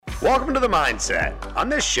Welcome to The Mindset. On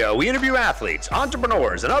this show, we interview athletes,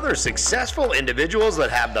 entrepreneurs, and other successful individuals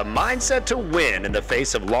that have the mindset to win in the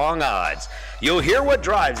face of long odds. You'll hear what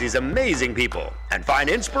drives these amazing people and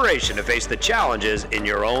find inspiration to face the challenges in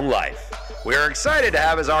your own life. We're excited to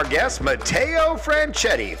have as our guest Matteo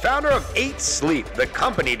Franceschetti, founder of 8 Sleep, the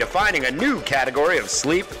company defining a new category of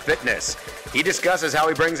sleep fitness. He discusses how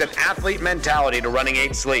he brings an athlete mentality to running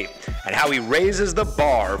 8 Sleep and how he raises the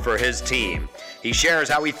bar for his team. He shares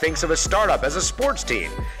how he thinks of a startup as a sports team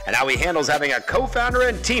and how he handles having a co-founder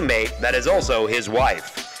and teammate that is also his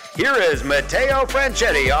wife. Here is Matteo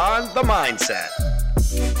Franceschetti on The Mindset.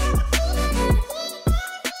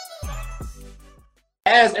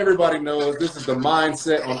 As everybody knows, this is The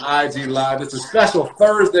Mindset on IG Live. It's a special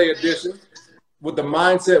Thursday edition with The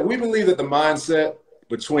Mindset. We believe that the mindset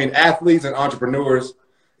between athletes and entrepreneurs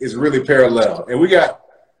is really parallel. And we got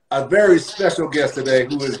a very special guest today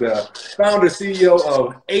who is the founder, CEO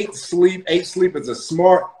of 8 Sleep. 8 Sleep is a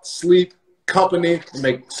smart sleep company to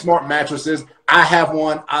make smart mattresses. I have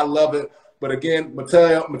one. I love it. But again,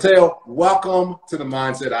 Matteo, welcome to The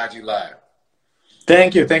Mindset IG Live.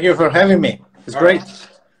 Thank you. Thank you for having me. It's great.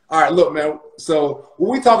 All right, look, man. So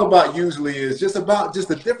what we talk about usually is just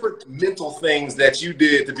the different mental things that you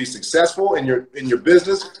did to be successful in your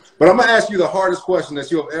business. But I'm going to ask you the hardest question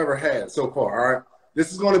that you have ever had so far, all right?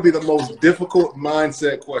 This is going to be the most difficult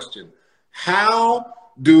mindset question. How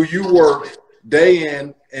do you work day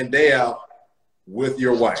in and day out with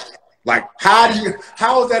your wife? Like, how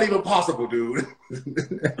is that even possible, dude?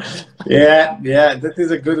 Yeah, that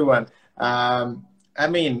is a good one. I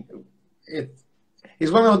mean,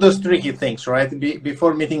 it's one of those tricky things, right?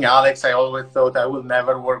 Before meeting Alex, I always thought I would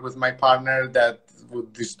never work with my partner. That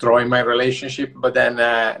would destroy my relationship. But then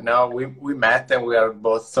no, we met and we are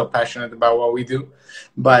both so passionate about what we do.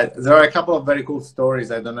 But there are a couple of very cool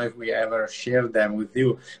stories. I don't know if we ever shared them with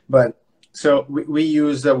you. But so we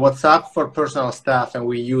use WhatsApp for personal stuff and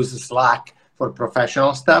we use Slack for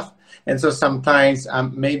professional stuff. And so sometimes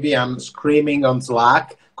maybe I'm screaming on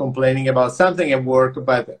Slack, complaining about something at work,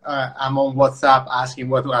 but I'm on WhatsApp asking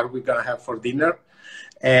what are we going to have for dinner.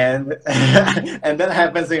 And and that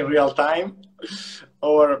happens in real time.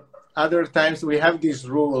 Or other times we have this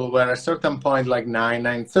rule where at a certain point, like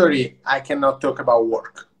 9:30, I cannot talk about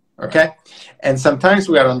work. Okay. And sometimes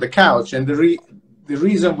we are on the couch and the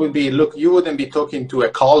reason would be, look, you wouldn't be talking to a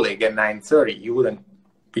colleague at 9:30. You wouldn't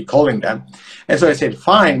be calling them. And so I said,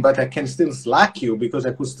 fine, but I can still Slack you because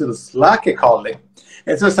I could still Slack a colleague.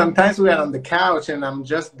 And so sometimes we are on the couch and I'm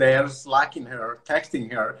just there slacking her,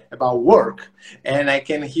 texting her about work. And I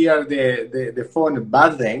can hear the phone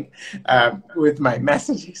buzzing with my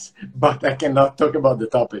messages, but I cannot talk about the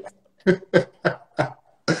topic.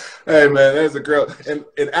 Hey man, there's a girl, and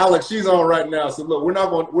Alex, she's on right now. So look, we're not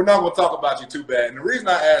going to talk about you too bad. And the reason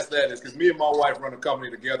I asked that is because me and my wife run a company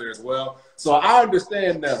together as well. So I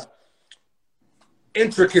understand the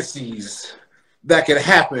intricacies that can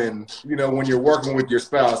happen, when you're working with your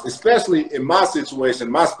spouse, especially in my situation.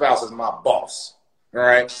 My spouse is my boss, all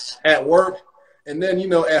right, at work. And then,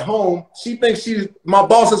 at home, she thinks she's my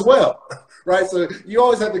boss as well, right? So you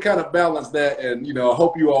always have to kind of balance that. And, I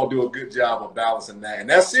hope you all do a good job of balancing that. And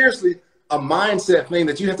that's seriously a mindset thing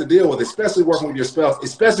that you have to deal with, especially working with your spouse,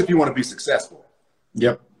 especially if you want to be successful.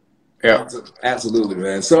 Yep. Yeah. Absolutely,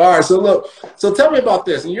 man. So, all right. So look, so tell me about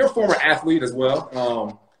this. And you're a former athlete as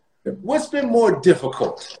well. What's been more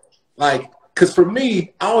difficult? Because for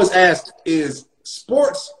me, I always ask, is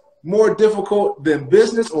sports more difficult than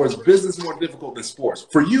business, or is business more difficult than sports?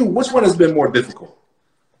 For you, which one has been more difficult?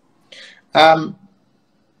 Let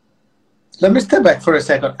me step back for a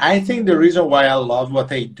second. I think the reason why I love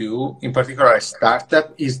what I do, in particular a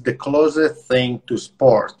startup, is the closest thing to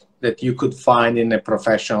sport that you could find in a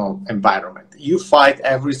professional environment. You fight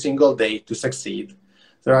every single day to succeed.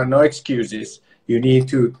 There are no excuses. You need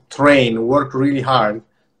to train, work really hard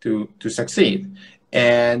to succeed.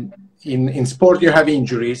 And in sport, you have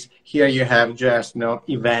injuries. Here you have just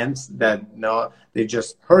events that they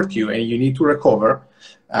just hurt you and you need to recover.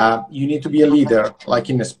 You need to be a leader, like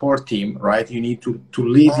in a sport team, right? You need to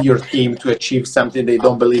lead your team to achieve something they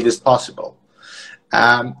don't believe is possible.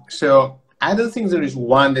 So I don't think there is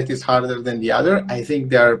one that is harder than the other. I think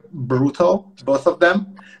they're brutal, both of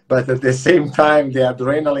them. But at the same time, the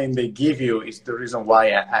adrenaline they give you is the reason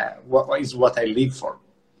why what I live for.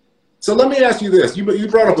 So let me ask you this. You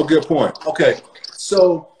brought up a good point. Okay,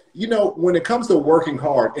 so, when it comes to working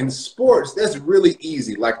hard in sports, that's really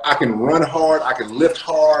easy. Like, I can run hard, I can lift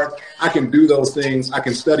hard, I can do those things, I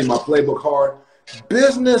can study my playbook hard.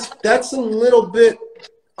 Business, that's a little bit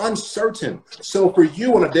uncertain. So for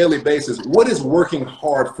you on a daily basis, what is working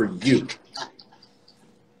hard for you?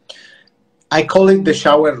 I call it the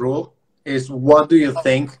shower rule. Is what do you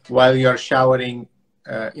think while you're showering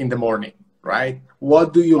in the morning, right?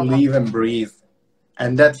 What do you live and breathe?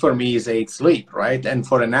 And that for me is 8 sleep, right? And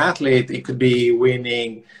for an athlete, it could be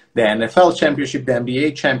winning the NFL championship, the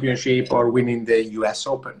NBA championship, or winning the US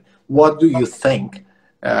Open. What do you think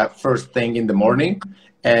first thing in the morning?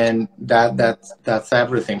 And that's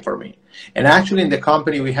everything for me. And actually in the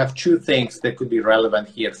company, we have 2 things that could be relevant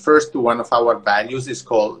here. First, one of our values is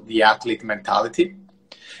called the athlete mentality.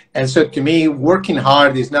 And so to me, working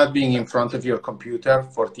hard is not being in front of your computer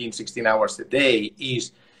 14, 16 hours a day.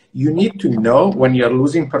 Is you need to know when you're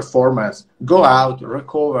losing performance, go out,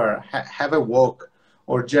 recover, have a walk,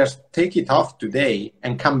 or just take it off today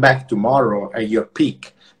and come back tomorrow at your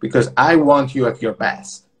peak, because I want you at your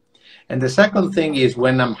best. And the second thing is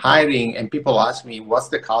when I'm hiring and people ask me, what's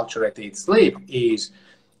the culture at 8 Sleep? Is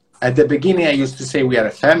at the beginning, I used to say we are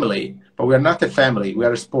a family, but we are not a family. We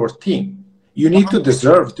are a sport team. You need to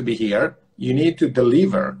deserve to be here. You need to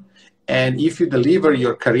deliver. And if you deliver,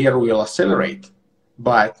 your career will accelerate,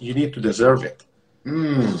 but you need to deserve it.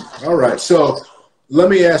 All right. So let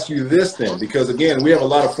me ask you this then, because again, we have a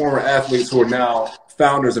lot of former athletes who are now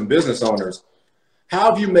founders and business owners. How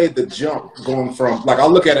have you made the jump going from, like, I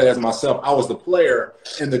look at it as myself, I was the player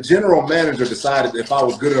and the general manager decided if I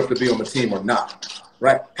was good enough to be on the team or not,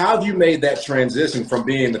 right? How have you made that transition from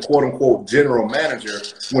being the quote unquote general manager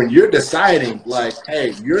when you're deciding like,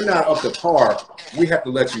 hey, you're not up to par, we have to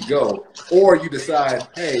let you go, or you decide,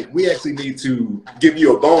 hey, we actually need to give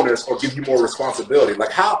you a bonus or give you more responsibility?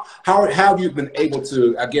 Like how have you been able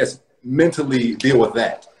to, I guess, mentally deal with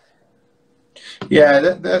that? Yeah,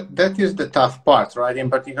 that is the tough part, right? In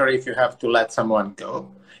particular, if you have to let someone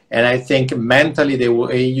go. And I think mentally, the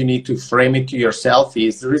way you need to frame it to yourself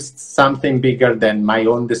is there is something bigger than my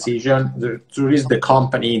own decision. There is the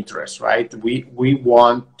company interest, right? We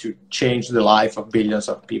want to change the life of billions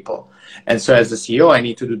of people. And so as a CEO, I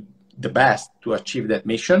need to do the best to achieve that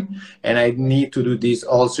mission. And I need to do this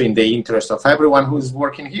also in the interest of everyone who's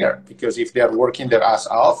working here. Because if they are working their ass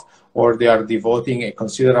off or they are devoting a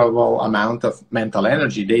considerable amount of mental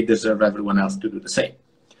energy, they deserve everyone else to do the same.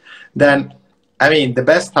 Then, I mean, the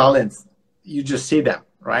best talents, you just see them,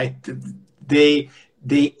 right?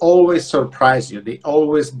 They always surprise you. They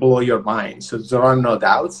always blow your mind. So there are no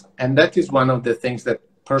doubts. And that is one of the things that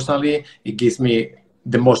personally, it gives me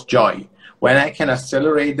the most joy. When I can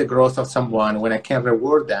accelerate the growth of someone, when I can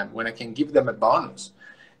reward them, when I can give them a bonus.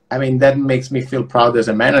 I mean, that makes me feel proud as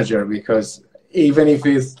a manager, because even if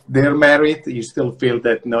it's their merit, you still feel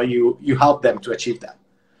that, no, you help them to achieve that.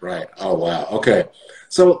 Right. Oh, wow. Okay.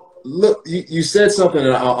 So look, you said something,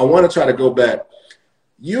 and I want to try to go back.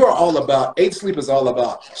 You are all about, 8 Sleep is all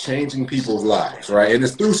about changing people's lives, right? And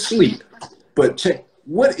it's through sleep. But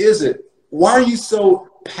what is it? Why are you so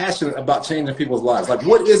passionate about changing people's lives? Like,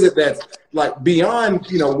 what is it that's like beyond,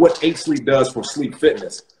 you know, what 8 Sleep does for sleep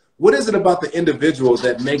fitness? What is it about the individual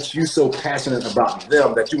that makes you so passionate about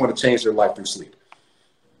them that you want to change their life through sleep?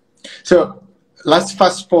 So let's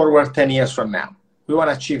fast forward 10 years from now. We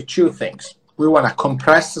want to achieve 2 things. We want to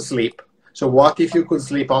compress the sleep. So what if you could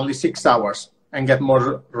sleep only 6 hours and get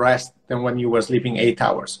more rest than when you were sleeping 8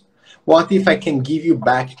 hours? What if I can give you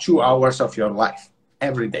back 2 hours of your life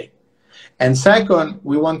every day? And second,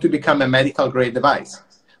 we want to become a medical grade device.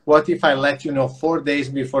 What if I let you know 4 days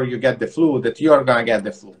before you get the flu that you are going to get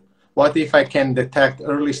the flu? What if I can detect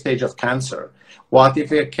early stage of cancer? What if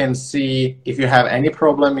I can see if you have any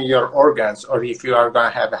problem in your organs or if you are going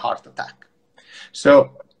to have a heart attack?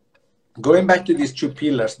 So going back to these 2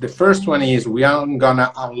 pillars, the first one is we are going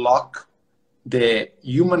to unlock the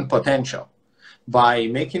human potential by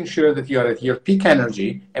making sure that you're at your peak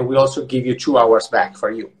energy, and we also give you 2 hours back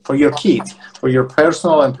for you, for your kids, for your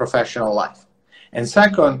personal and professional life. And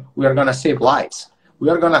second, we are going to save lives. We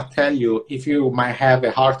are going to tell you if you might have a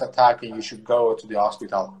heart attack and you should go to the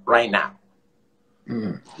hospital right now.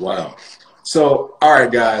 Wow. So, all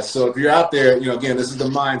right, guys. So if you're out there, you know, again, this is the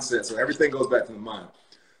mindset. So everything goes back to the mind.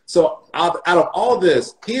 So out of all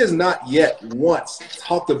this, he has not yet once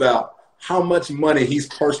talked about how much money he's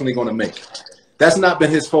personally going to make. That's not been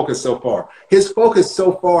his focus so far. His focus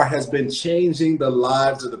so far has been changing the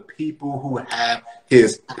lives of the people who have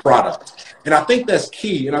his product. And I think that's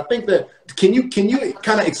key. And I think that, can you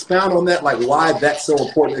kind of expound on that? Like why that's so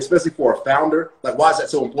important, especially for a founder? Like why is that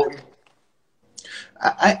so important?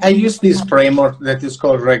 I use this framework that is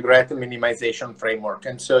called regret minimization framework.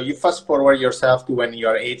 And so you fast forward yourself to when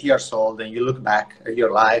you're 8 years old and you look back at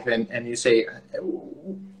your life and you say,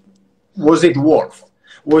 was it worth?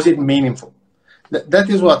 Was it meaningful? That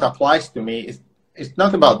is what applies to me. It's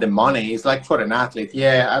not about the money. It's like for an athlete.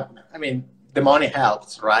 Yeah, I mean, the money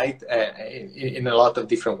helps, right? In a lot of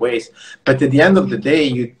different ways. But at the end of the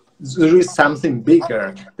day, there is something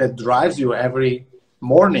bigger that drives you every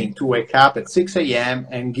morning to wake up at 6 a.m.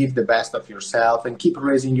 and give the best of yourself and keep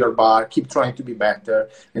raising your bar, keep trying to be better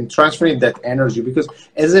and transferring that energy. Because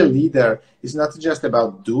as a leader, it's not just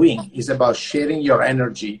about doing, it's about sharing your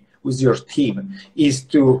energy with your team, is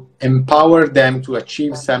to empower them to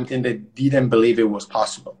achieve something they didn't believe it was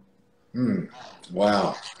possible.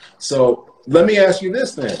 Wow. So let me ask you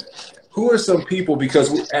this then. Who are some people,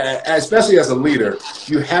 because especially as a leader,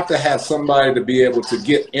 you have to have somebody to be able to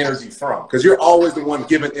get energy from, because you're always the one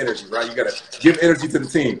giving energy, right? You got to give energy to the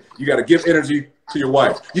team. You got to give energy to your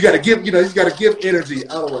wife. You got to give, you got to give energy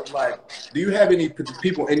outward. Like, do you have any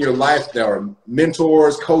people in your life that are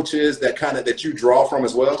mentors, coaches that you draw from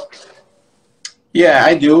as well? Yeah,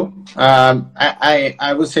 I do.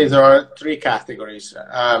 I would say there are three categories.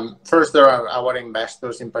 First, there are our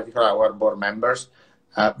investors, in particular our board members.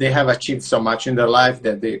 They have achieved so much in their life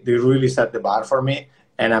that they really set the bar for me.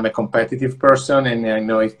 And I'm a competitive person. And I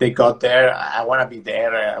know if they got there, I want to be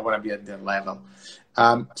there. I want to be at their level.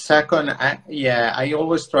 Second, I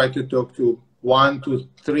always try to talk to 1 to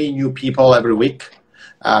 3 new people every week.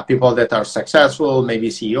 People that are successful,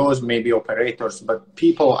 maybe CEOs, maybe operators, but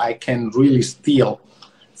people I can really steal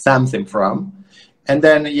something from. And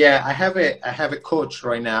then, I have a coach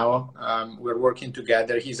right now. We're working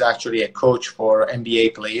together. He's actually a coach for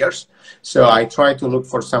NBA players. So I try to look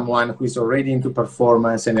for someone who's already into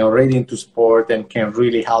performance and already into sport and can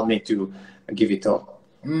really help me to give it all.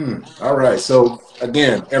 All right. So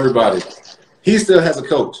again, everybody, he still has a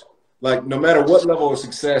coach. Like, no matter what level of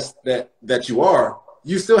success that you are,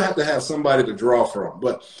 you still have to have somebody to draw from.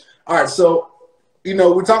 But all right. So, we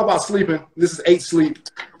talk about sleeping. This is 8 sleep.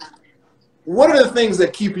 What are the things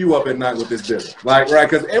that keep you up at night with this business? Like, right,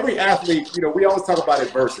 because every athlete, we always talk about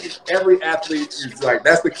adversity. Every athlete is like,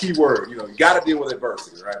 that's the key word. You got to deal with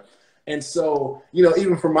adversity, right? And so,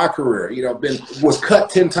 even from my career, was cut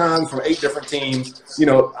 10 times from 8 different teams.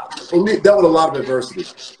 Dealt with a lot of adversity.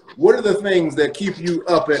 What are the things that keep you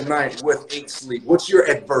up at night with 8 sleep? What's your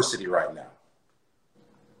adversity right now?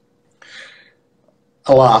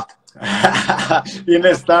 A lot. In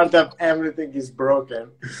a startup, everything is broken,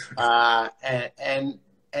 and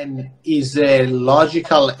is a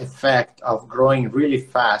logical effect of growing really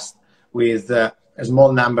fast with a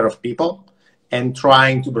small number of people and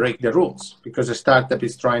trying to break the rules, because a startup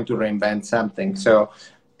is trying to reinvent something. So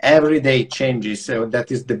every day changes. So that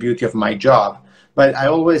is the beauty of my job. But I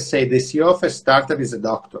always say the CEO of a startup is a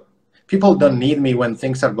doctor. People don't need me when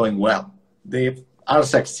things are going well. They are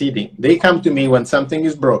succeeding. They come to me when something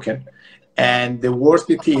is broken. And the worst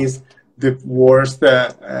it is, the worst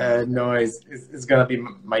noise is going to be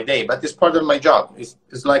my day. But it's part of my job.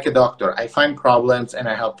 It's like a doctor. I find problems and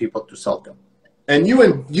I help people to solve them. And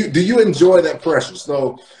do you enjoy that pressure?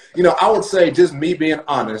 So, I would say, just me being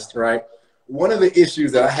honest, right? One of the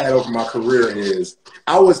issues that I had over my career is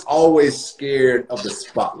I was always scared of the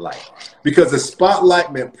spotlight, because the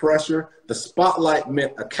spotlight meant pressure. The spotlight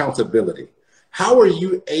meant accountability. How are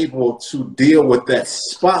you able to deal with that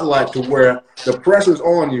spotlight to where the pressure's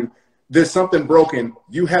on you, there's something broken,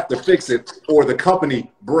 you have to fix it, or the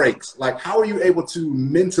company breaks? Like, how are you able to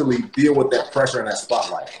mentally deal with that pressure and that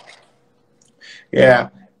spotlight? Yeah,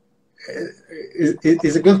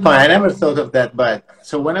 it's a good point. I never thought of that. But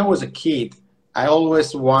so when I was a kid, I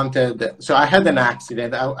always wanted, so I had an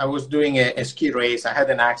accident. I was doing a ski race. I had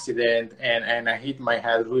an accident and I hit my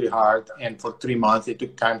head really hard. And for 3 months, it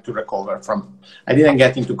took time to recover from. I didn't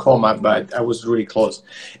get into coma, but I was really close.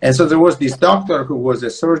 And so there was this doctor who was a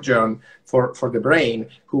surgeon for the brain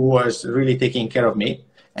who was really taking care of me.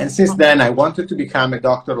 And since then, I wanted to become a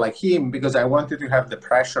doctor like him, because I wanted to have the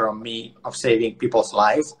pressure on me of saving people's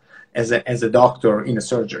lives as a doctor in a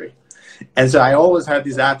surgery. And so I always had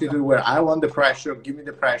this attitude where I want the pressure, give me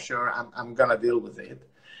the pressure, I'm going to deal with it.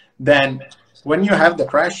 Then when you have the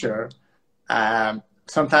pressure,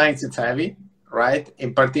 sometimes it's heavy, right?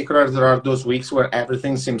 In particular, there are those weeks where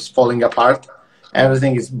everything seems falling apart,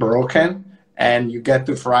 everything is broken, and you get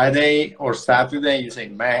to Friday or Saturday, you say,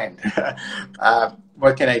 man,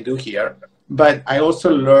 what can I do here? But I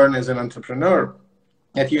also learn as an entrepreneur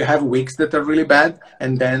that you have weeks that are really bad,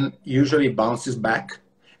 and then usually bounces back.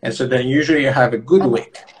 And so then usually you have a good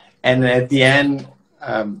week. And at the end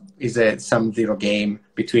is a sum zero game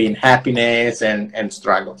between happiness and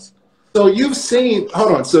struggles. So you've seen,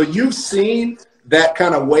 so you've seen that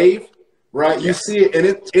kind of wave, right? You see it,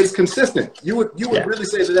 and it's consistent. You would really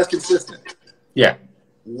say that that's consistent. Yeah.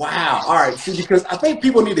 Wow. All right. See, because I think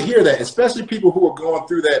people need to hear that, especially people who are going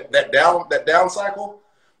through that down cycle,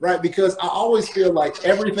 right? Because I always feel like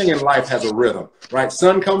everything in life has a rhythm, right?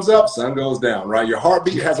 Sun comes up, sun goes down, right? Your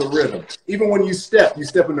heartbeat has a rhythm. Even when you step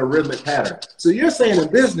in a rhythmic pattern. So you're saying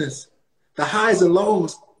in business, the highs and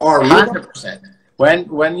lows are rhythm? 100%.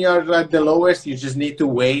 When you're at the lowest, you just need to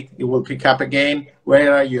wait. It will pick up again.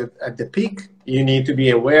 Where are you at the peak? You need to be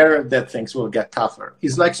aware that things will get tougher.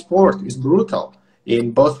 It's like sport. It's brutal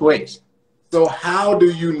in both ways. So how do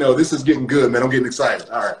you know? This is getting good, man. I'm getting excited.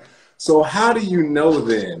 All right. So how do you know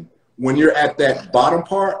then when you're at that bottom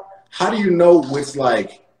part? How do you know it's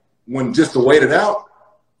like when just to wait it out,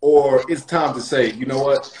 or it's time to say, you know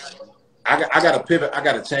what? I got to pivot. I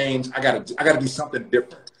got to change. I got to do something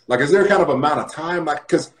different. Like, is there kind of amount of time? Like,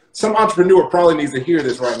 because some entrepreneur probably needs to hear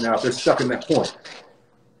this right now if they're stuck in that point.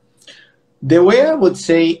 The way I would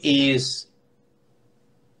say is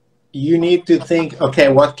you need to think, okay,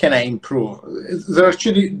 what can I improve? There are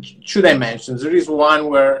two dimensions. There is one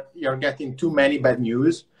where you're getting too many bad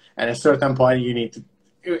news, and at a certain point you need to,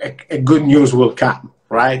 a good news will come,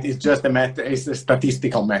 right? It's just a matter, it's a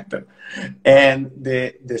statistical matter. And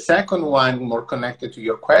the second one, more connected to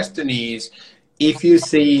your question, is if you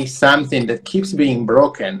see something that keeps being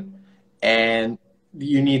broken and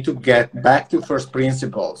you need to get back to first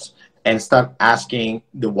principles and start asking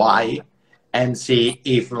the why, and see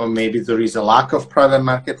if maybe there is a lack of product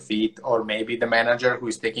market fit, or maybe the manager who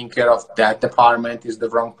is taking care of that department is the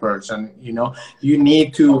wrong person. You know, you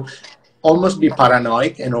need to almost be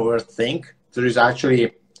paranoid and overthink. There is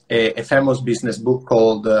actually a famous business book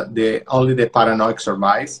called Only the Paranoid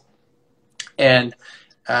Survives. And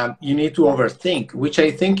you need to overthink, which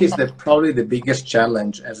I think is probably the biggest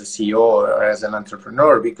challenge as a CEO or as an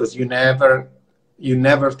entrepreneur, because you never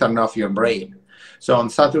turn off your brain. So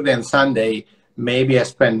on Saturday and Sunday, maybe I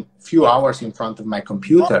spend a few hours in front of my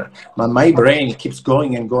computer, but my brain keeps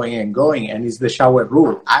going and going and going, and it's the shower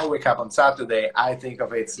rule. I wake up on Saturday, I think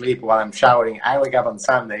of it, sleep while I'm showering, I wake up on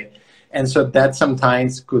Sunday. And so that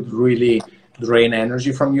sometimes could really drain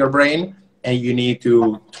energy from your brain, and you need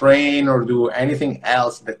to train or do anything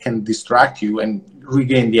else that can distract you and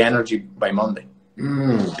regain the energy by Monday.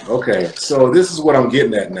 Okay, so this is what I'm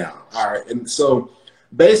getting at now. All right, and so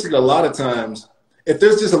basically a lot of times, if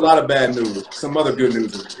there's just a lot of bad news, some other good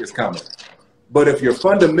news is coming. But if your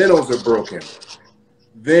fundamentals are broken,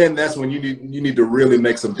 then that's when you need to really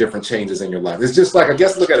make some different changes in your life. It's just like, I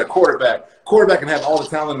guess, look at a quarterback. Quarterback can have all the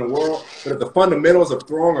talent in the world, but if the fundamentals of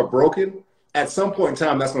throwing are broken, at some point in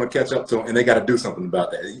time, that's going to catch up to them, and they got to do something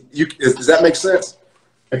about that. Does that make sense?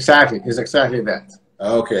 Exactly. It's exactly that.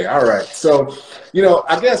 Okay. All right. So,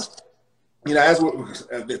 I guess, as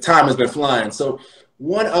the time has been flying. So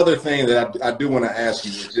one other thing that I do want to ask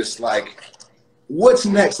you is just like, what's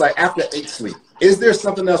next? Like after 8 sleep, is there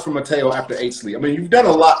something else for Matteo after 8 sleep? I mean, you've done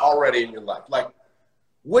a lot already in your life. Like,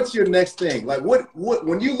 what's your next thing? Like what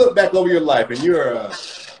when you look back over your life and you're a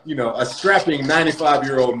strapping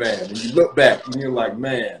 95-year-old man, and you look back and you're like,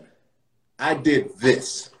 man, I did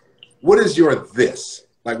this. What is your this?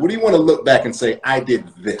 Like, what do you want to look back and say, I did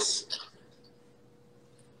this?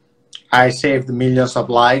 I saved millions of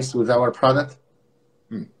lives with our product.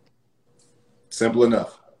 Simple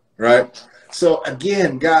enough, right? So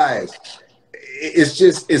again, guys,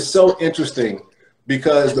 it's so interesting,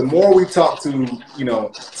 because the more we talk to,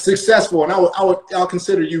 successful, and I'll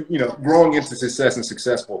consider you, growing into success and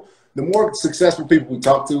successful, the more successful people we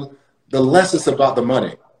talk to, the less it's about the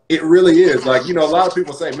money. It really is. Like, a lot of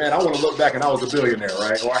people say, man, I want to look back and I was a billionaire,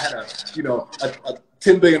 right? Or I had a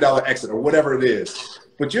 $10 billion exit or whatever it is.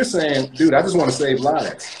 But you're saying, dude, I just want to save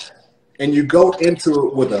lives. And you go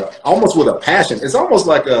into it almost with a passion. It's almost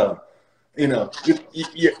like you're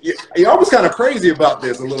almost kind of crazy about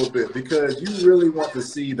this a little bit, because you really want to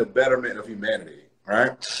see the betterment of humanity,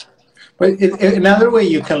 right? But another way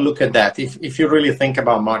you can look at that, if you really think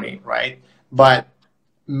about money, right? But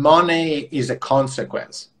money is a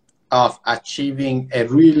consequence of achieving a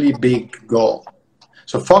really big goal.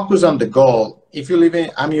 So focus on the goal. If you live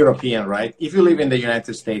I'm European, right? If you live in the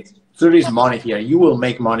United States, there is money here. You will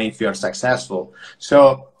make money if you're successful.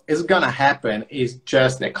 So it's going to happen. It's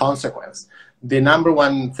just a consequence. The number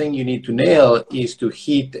one thing you need to nail is to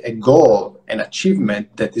hit a goal, an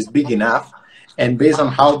achievement that is big enough. And based on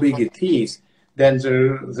how big it is, then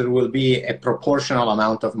there will be a proportional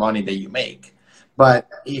amount of money that you make. But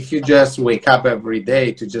if you just wake up every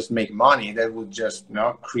day to just make money, that would just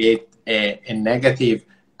create a negative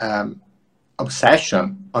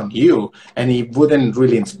obsession on you, and it wouldn't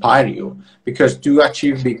really inspire you. Because to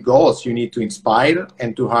achieve big goals, you need to inspire,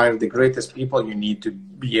 and to hire the greatest people, you need to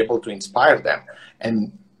be able to inspire them.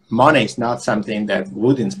 And money is not something that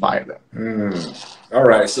would inspire them. All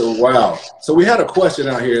right. So, wow. So we had a question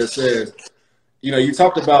out here that says, You know, you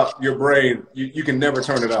talked about your brain. You can never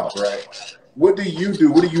turn it off, right? What do you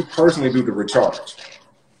do? What do you personally do to recharge?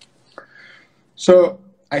 So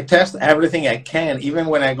I test everything I can. Even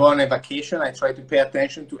when I go on a vacation, I try to pay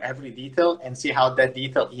attention to every detail and see how that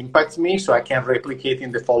detail impacts me so I can replicate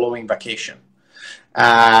in the following vacation.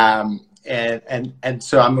 And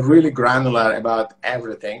so I'm really granular about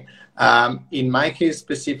everything. In my case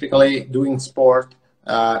specifically, doing sport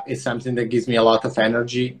is something that gives me a lot of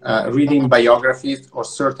energy. Reading biographies or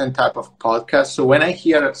certain type of podcasts. So when I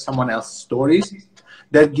hear someone else's stories,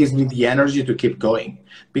 that gives me the energy to keep going.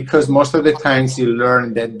 Because most of the times you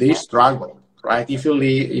learn that they struggle, right? If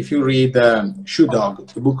you read Shoe Dog,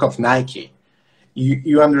 the book of Nike,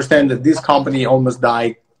 you understand that this company almost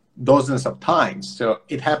died dozens of times. So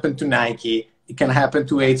it happened to Nike. It can happen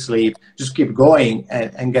to Eight Sleep. Just keep going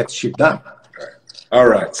and get shit done. All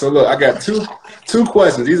right. So look, I got two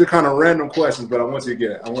questions. These are kind of random questions, but I want you to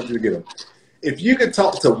get it. I want you to get them. If you could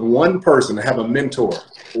talk to one person to have a mentor,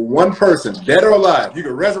 one person, dead or alive, you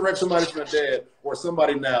could resurrect somebody from the dead or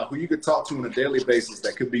somebody now who you could talk to on a daily basis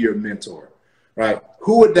that could be your mentor, right?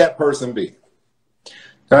 Who would that person be?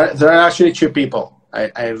 There are actually two people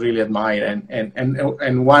I really admire,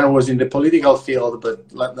 and one was in the political field, but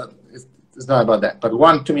it's not about that. But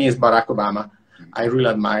one to me is Barack Obama. I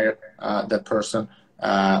really admire that person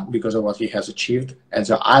because of what he has achieved, and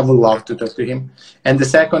so I would love to talk to him. And the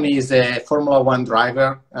second is a Formula One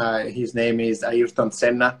driver. His name is Ayrton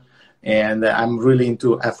Senna, and I'm really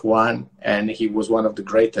into F1, and he was one of the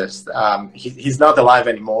greatest. He's not alive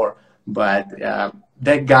anymore, but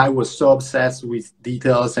that guy was so obsessed with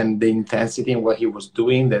details and the intensity in what he was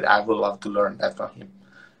doing that I would love to learn that from him.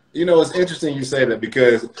 You know, it's interesting you say that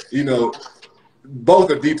because, you know, both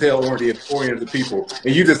are detail-oriented people.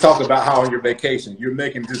 And you just talked about how on your vacation, you're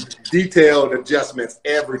making just detailed adjustments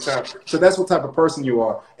every time. So that's what type of person you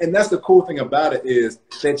are. And that's the cool thing about it is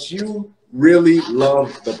that you really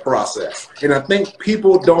love the process. And I think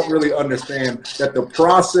people don't really understand that the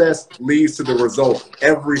process leads to the result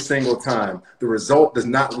every single time. The result does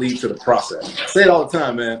not lead to the process. I say it all the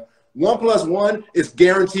time, man. 1 + 1 is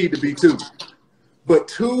guaranteed to be 2. But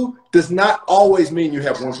 2 does not always mean you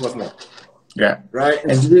have 1 + 1. Yeah. Right.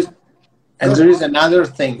 And there is another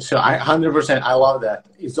thing. So 100%, I love that.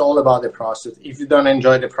 It's all about the process. If you don't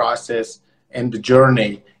enjoy the process and the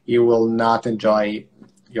journey, you will not enjoy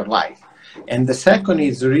your life. And the second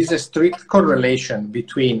is there is a strict correlation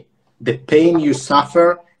between the pain you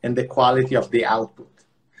suffer and the quality of the output.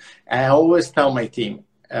 I always tell my team,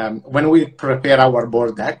 when we prepare our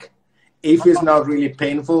board deck, if it's not really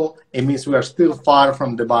painful, it means we are still far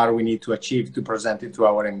from the bar we need to achieve to present it to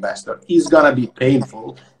our investor. It's going to be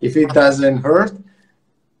painful. If it doesn't hurt,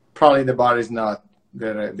 probably the bar is not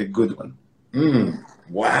the good one.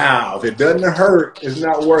 Wow. If it doesn't hurt, it's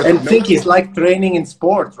not worth it. And think it's like training in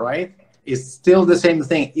sport, right? It's still the same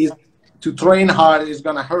thing. To train hard is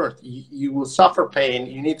going to hurt. You will suffer pain.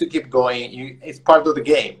 You need to keep going. It's part of the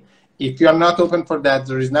game. If you're not open for that,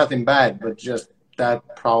 there is nothing bad, but just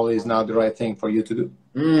that probably is not the right thing for you to do.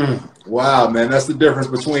 Wow, man. That's the difference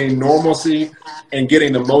between normalcy and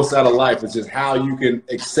getting the most out of life. It's just how you can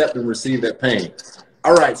accept and receive that pain.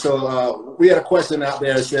 All right. So we had a question out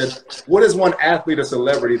there that said, what is one athlete or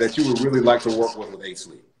celebrity that you would really like to work with Eight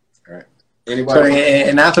Sleep? All right. Anybody? Sorry,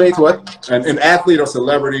 an athlete what? An athlete or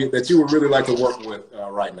celebrity that you would really like to work with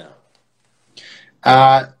right now?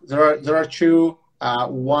 There are two.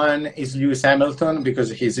 One is Lewis Hamilton because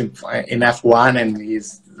he's in F1 and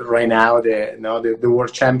he's right now the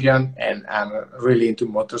world champion, and I'm really into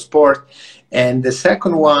motorsport. And the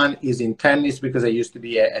second one is in tennis because I used to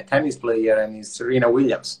be a tennis player, and it's Serena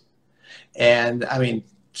Williams. And I mean,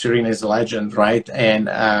 Serena is a legend, right? And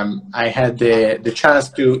I had the chance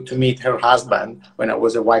to meet her husband when I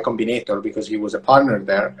was a Y Combinator because he was a partner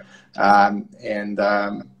there.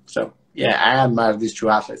 So yeah, I admire these two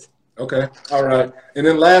athletes. Okay. All right. And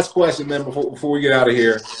then last question then before we get out of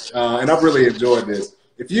here, and I've really enjoyed this.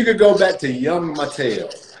 If you could go back to young Matteo,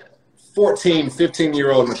 14,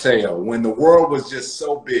 15-year-old Matteo, when the world was just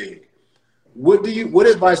so big, what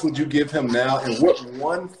advice would you give him now, and what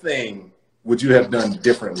one thing would you have done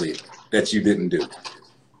differently that you didn't do?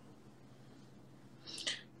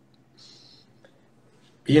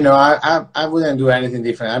 You know, I wouldn't do anything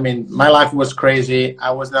different. I mean, my life was crazy.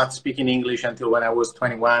 I was not speaking English until when I was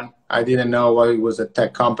 21. I didn't know what it was a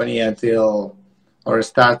tech company or a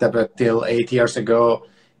startup until 8 years ago.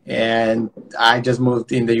 And I just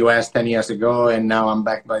moved in the US 10 years ago, and now I'm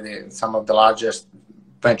backed by some of the largest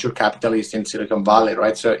venture capitalists in Silicon Valley,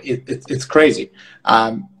 right? So it's crazy.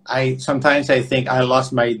 Sometimes I think I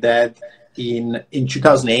lost my dad in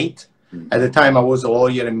 2008. At the time, I was a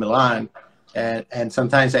lawyer in Milan. And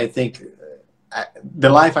sometimes I think the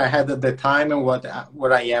life I had at the time and what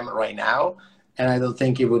I am right now, and I don't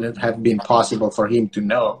think it wouldn't have been possible for him to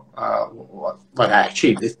know what I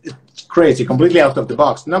achieved. It's crazy, completely out of the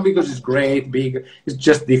box. Not because it's great, big, it's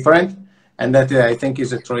just different. And that I think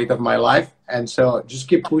is a trait of my life. And so just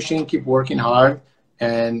keep pushing, keep working hard,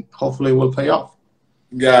 and hopefully it will pay off.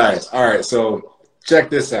 Guys, all right, so check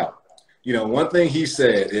this out. You know, one thing he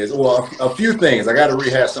said is, well, a few things. I got to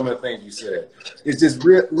rehash some of the things you said. It's just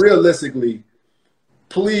realistically,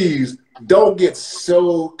 please don't get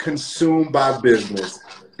so consumed by business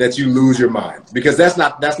that you lose your mind, because that's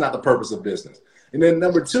not the purpose of business. And then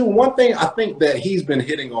number two, one thing I think that he's been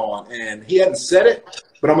hitting on, and he hadn't said it,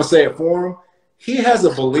 but I'm going to say it for him. He has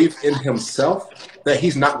a belief in himself that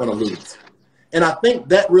he's not going to lose. And I think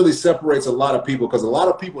that really separates a lot of people, because a lot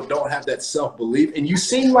of people don't have that self-belief. And you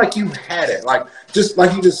seem like you had it. Like, just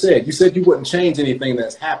like you just said, you said you wouldn't change anything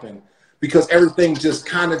that's happened because everything just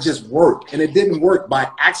kind of just worked. And it didn't work by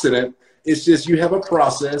accident. It's just you have a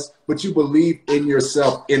process, but you believe in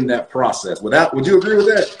yourself in that process. Would you agree with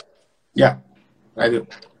that? Yeah, I do.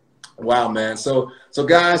 Wow, man. So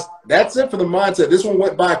guys, that's it for the mindset. This one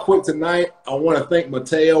went by quick tonight. I want to thank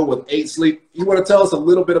Matteo with 8 Sleep. You want to tell us a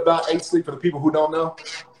little bit about 8 Sleep for the people who don't know?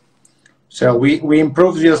 So we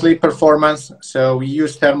improve your sleep performance. So we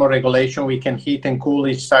use thermoregulation. We can heat and cool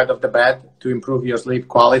each side of the bed to improve your sleep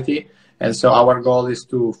quality. And so our goal is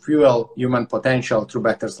to fuel human potential through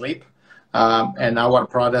better sleep. And our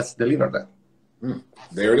products deliver that.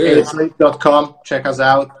 There it is. 8sleep.com. Check us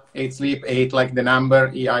out. 8 Sleep, 8 like the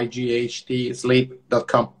number, EIGHT,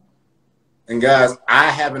 sleep.com. And guys,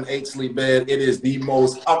 I have an 8 Sleep bed. It is the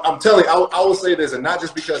most, I'm telling you, I will say this, and not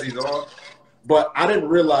just because he's on, but I didn't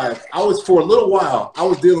realize, for a little while, I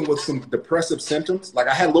was dealing with some depressive symptoms. Like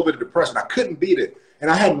I had a little bit of depression. I couldn't beat it. And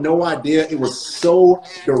I had no idea it was so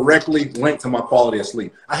directly linked to my quality of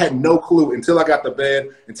sleep. I had no clue until I got to bed,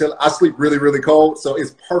 until I sleep really, really cold. So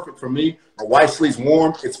it's perfect for me. My wife sleeps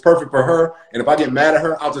warm. It's perfect for her. And if I get mad at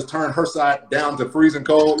her, I'll just turn her side down to freezing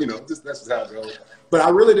cold. You know, that's just how it goes. But I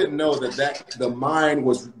really didn't know that the mind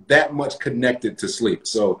was that much connected to sleep.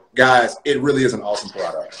 So guys, it really is an awesome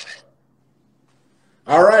product.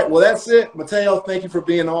 All right, well, that's it. Matteo, thank you for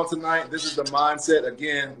being on tonight. This is The Mindset.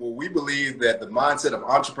 Again, well, we believe that the mindset of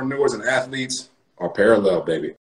entrepreneurs and athletes are parallel, baby.